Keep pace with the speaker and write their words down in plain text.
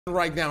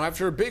Right now,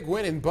 after a big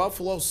win in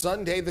Buffalo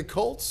Sunday, the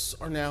Colts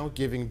are now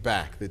giving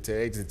back. The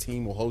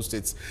team will host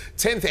its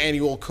 10th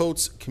annual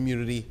Colts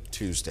Community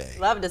Tuesday.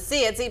 Love to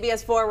see it.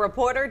 CBS 4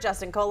 reporter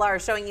Justin Kolar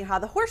is showing you how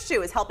the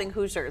Horseshoe is helping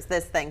Hoosiers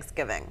this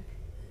Thanksgiving.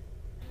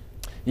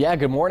 Yeah,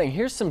 good morning.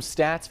 Here's some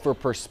stats for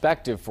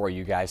perspective for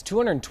you guys.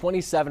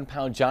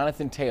 227-pound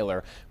Jonathan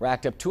Taylor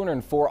racked up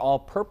 204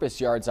 all-purpose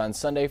yards on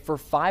Sunday for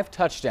 5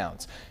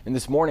 touchdowns. And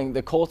this morning,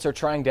 the Colts are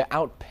trying to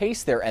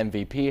outpace their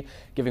MVP,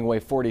 giving away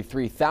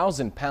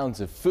 43,000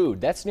 pounds of food.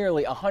 That's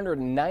nearly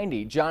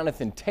 190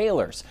 Jonathan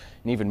Taylors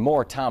and even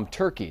more Tom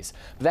Turkeys.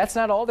 But that's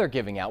not all they're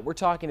giving out. We're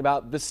talking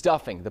about the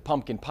stuffing, the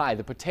pumpkin pie,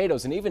 the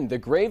potatoes, and even the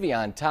gravy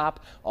on top,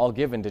 all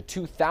given to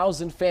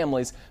 2,000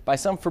 families by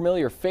some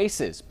familiar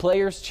faces,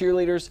 players,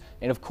 cheerleaders,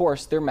 and of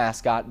course their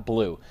mascot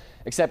Blue.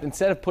 Except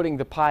instead of putting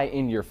the pie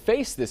in your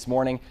face this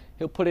morning,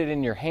 he'll put it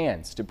in your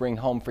hands to bring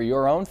home for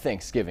your own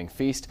Thanksgiving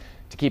feast.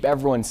 To keep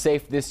everyone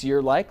safe this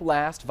year, like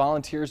last,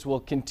 volunteers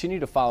will continue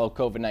to follow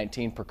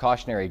COVID-19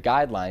 precautionary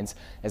guidelines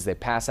as they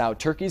pass out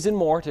turkeys and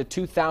more to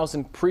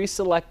 2,000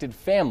 pre-selected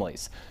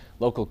families.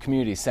 Local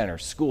community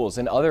centers, schools,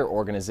 and other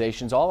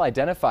organizations all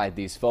identified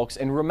these folks.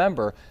 And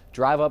remember,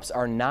 drive-ups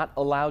are not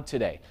allowed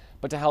today.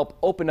 But to help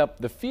open up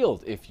the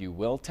field, if you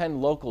will,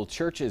 10 local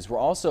churches were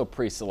also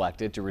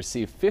pre-selected to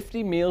receive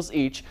 50 meals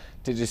each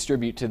to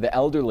distribute to the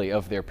elderly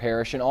of their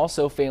parish and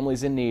also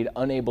families in need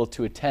unable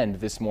to attend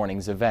this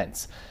morning's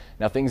events.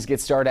 Now things get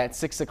started at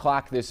 6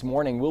 o'clock this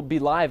morning. We'll be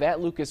live at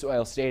Lucas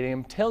Oil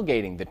Stadium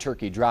tailgating the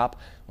turkey drop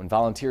when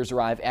volunteers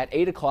arrive at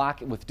 8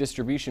 o'clock with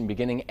distribution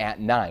beginning at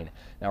 9.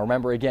 Now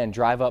remember again,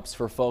 drive-ups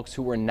for folks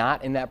who were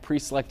not in that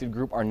pre-selected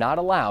group are not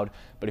allowed,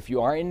 but if you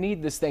are in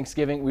need this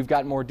Thanksgiving, we've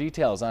got more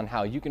details on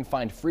how you can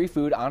find free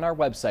food on our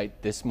website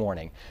this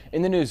morning.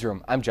 In the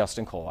newsroom, I'm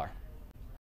Justin Kolar.